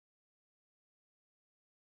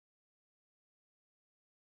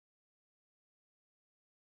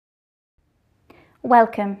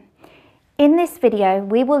Welcome. In this video,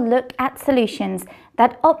 we will look at solutions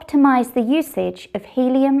that optimize the usage of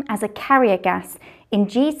helium as a carrier gas in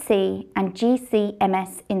GC and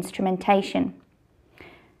GC-MS instrumentation.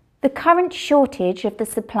 The current shortage of the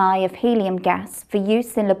supply of helium gas for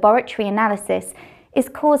use in laboratory analysis is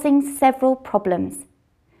causing several problems.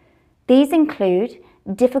 These include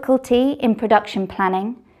difficulty in production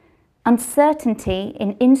planning, uncertainty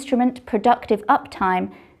in instrument productive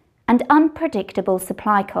uptime, and unpredictable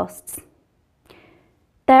supply costs.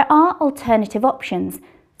 There are alternative options,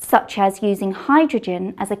 such as using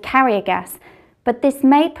hydrogen as a carrier gas, but this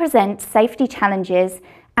may present safety challenges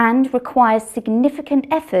and requires significant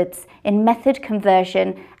efforts in method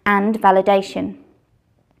conversion and validation.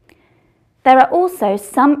 There are also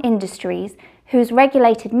some industries whose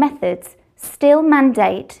regulated methods still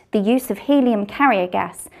mandate the use of helium carrier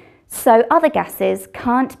gas, so other gases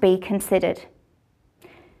can't be considered.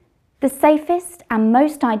 The safest and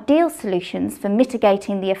most ideal solutions for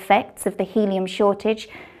mitigating the effects of the helium shortage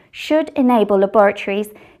should enable laboratories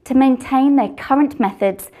to maintain their current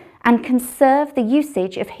methods and conserve the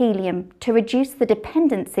usage of helium to reduce the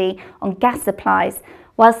dependency on gas supplies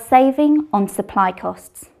while saving on supply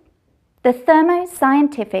costs. The Thermo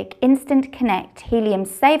Scientific Instant Connect Helium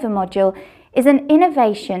Saver Module is an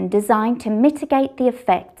innovation designed to mitigate the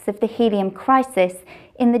effects of the helium crisis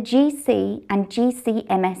in the GC and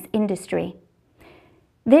GC-MS industry.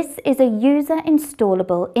 This is a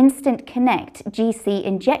user-installable Instant Connect GC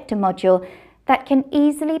injector module that can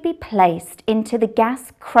easily be placed into the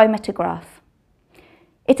gas chromatograph.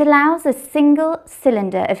 It allows a single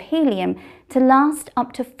cylinder of helium to last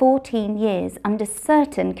up to 14 years under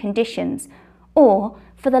certain conditions, or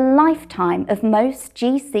for the lifetime of most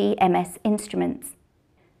GC-MS instruments.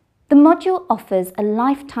 The module offers a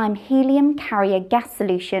lifetime helium carrier gas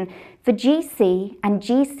solution for GC and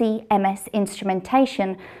GC-MS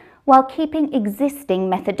instrumentation while keeping existing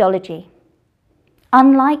methodology.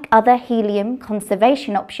 Unlike other helium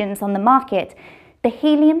conservation options on the market, the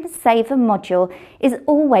Helium Saver module is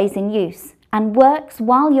always in use and works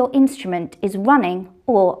while your instrument is running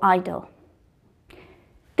or idle.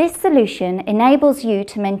 This solution enables you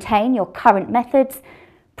to maintain your current methods,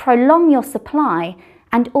 prolong your supply,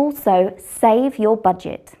 and also save your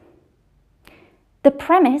budget. The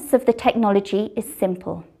premise of the technology is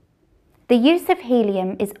simple. The use of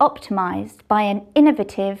helium is optimized by an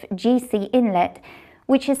innovative GC inlet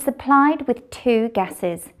which is supplied with two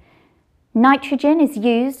gases. Nitrogen is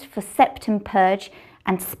used for septum purge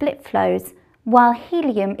and split flows, while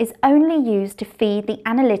helium is only used to feed the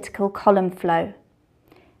analytical column flow.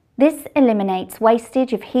 This eliminates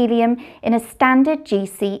wastage of helium in a standard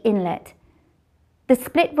GC inlet. The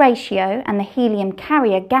split ratio and the helium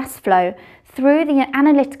carrier gas flow through the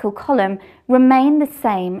analytical column remain the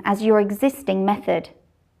same as your existing method.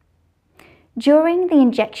 During the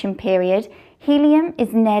injection period, helium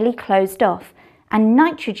is nearly closed off and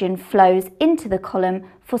nitrogen flows into the column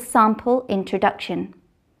for sample introduction.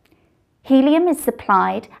 Helium is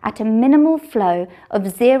supplied at a minimal flow of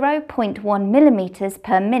 0.1 millimeters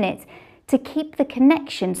per minute to keep the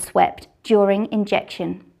connection swept during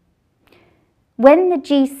injection. When the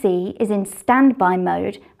GC is in standby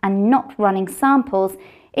mode and not running samples,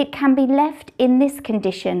 it can be left in this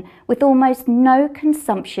condition with almost no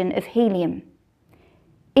consumption of helium.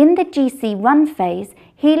 In the GC run phase,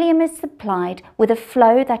 helium is supplied with a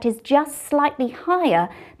flow that is just slightly higher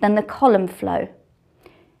than the column flow.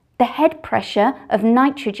 The head pressure of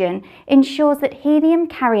nitrogen ensures that helium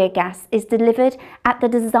carrier gas is delivered at the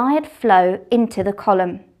desired flow into the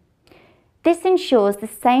column. This ensures the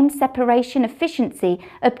same separation efficiency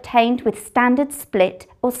obtained with standard split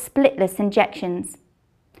or splitless injections.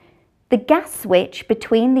 The gas switch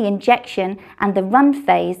between the injection and the run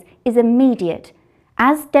phase is immediate,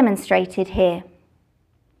 as demonstrated here.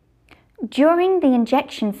 During the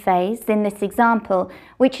injection phase in this example,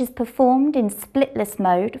 which is performed in splitless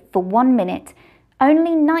mode for 1 minute,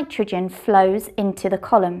 only nitrogen flows into the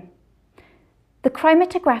column. The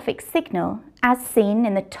chromatographic signal, as seen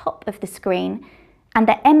in the top of the screen, and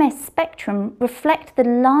the MS spectrum reflect the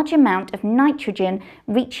large amount of nitrogen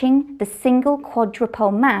reaching the single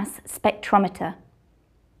quadrupole mass spectrometer.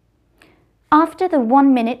 After the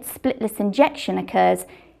 1 minute splitless injection occurs,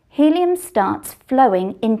 helium starts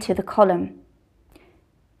flowing into the column.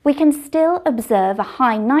 We can still observe a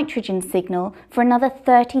high nitrogen signal for another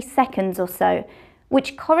 30 seconds or so,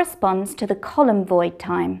 which corresponds to the column void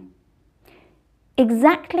time.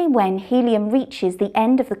 Exactly when helium reaches the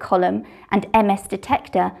end of the column and MS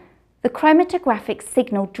detector, the chromatographic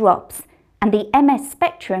signal drops and the MS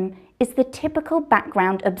spectrum is the typical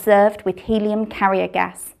background observed with helium carrier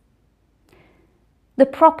gas. The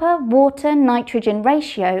proper water-nitrogen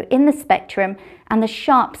ratio in the spectrum and the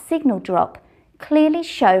sharp signal drop clearly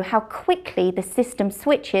show how quickly the system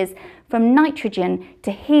switches from nitrogen to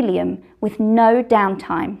helium with no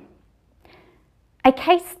downtime. A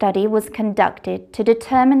case study was conducted to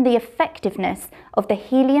determine the effectiveness of the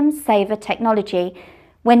helium saver technology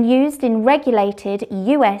when used in regulated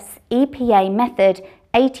US EPA method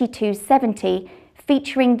 8270,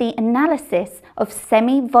 featuring the analysis of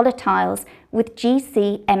semi-volatiles with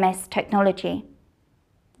GC-MS technology.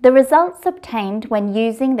 The results obtained when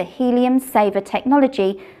using the helium saver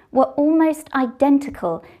technology were almost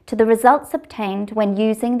identical to the results obtained when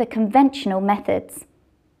using the conventional methods.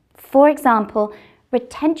 For example,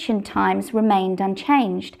 retention times remained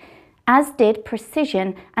unchanged, as did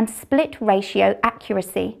precision and split ratio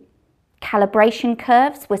accuracy. Calibration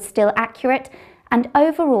curves were still accurate, and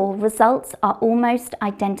overall results are almost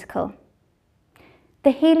identical.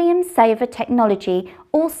 The helium saver technology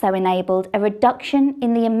also enabled a reduction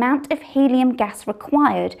in the amount of helium gas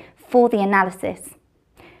required for the analysis.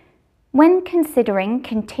 When considering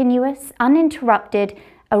continuous, uninterrupted,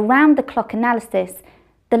 around-the-clock analysis,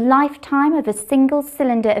 the lifetime of a single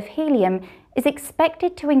cylinder of helium is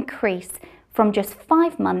expected to increase from just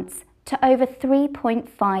 5 months to over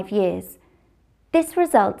 3.5 years. This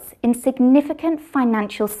results in significant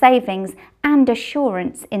financial savings and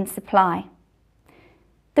assurance in supply.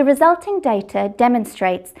 The resulting data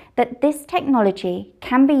demonstrates that this technology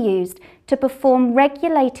can be used to perform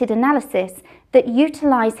regulated analysis that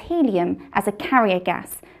utilize helium as a carrier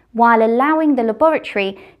gas, while allowing the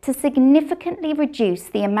laboratory to significantly reduce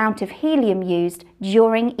the amount of helium used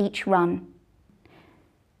during each run.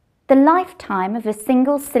 The lifetime of a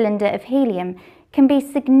single cylinder of helium can be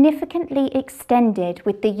significantly extended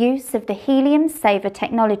with the use of the helium saver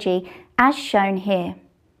technology, as shown here.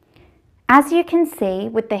 As you can see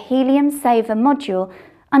with the helium saver module,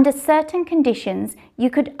 under certain conditions you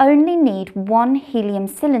could only need one helium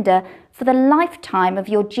cylinder for the lifetime of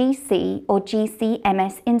your GC or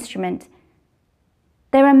GC-MS instrument.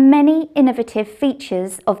 There are many innovative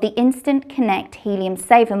features of the Instant Connect helium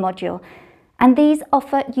saver module, and these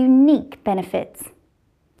offer unique benefits.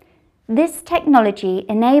 This technology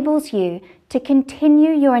enables you to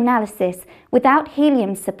continue your analysis without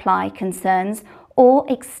helium supply concerns or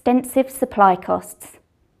extensive supply costs.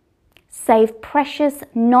 Save precious,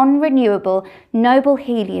 non-renewable, noble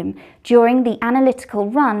helium during the analytical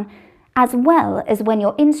run, as well as when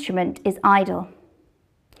your instrument is idle.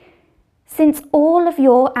 Since all of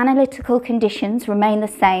your analytical conditions remain the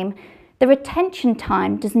same, the retention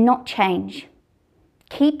time does not change.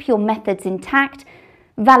 Keep your methods intact,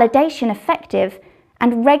 validation effective,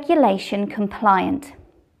 and regulation compliant.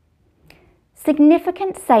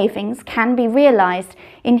 Significant savings can be realized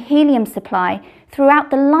in helium supply throughout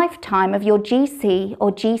the lifetime of your GC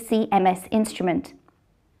or GC-MS instrument.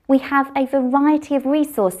 We have a variety of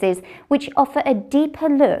resources which offer a deeper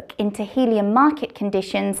look into helium market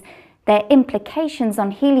conditions, their implications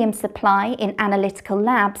on helium supply in analytical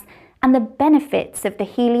labs, and the benefits of the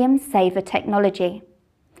helium saver technology.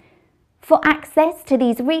 For access to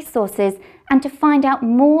these resources and to find out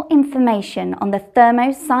more information on the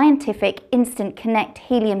Thermo Scientific Instant Connect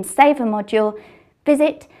Helium Saver module,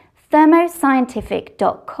 visit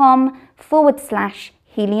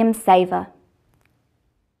thermoscientific.com/helium saver.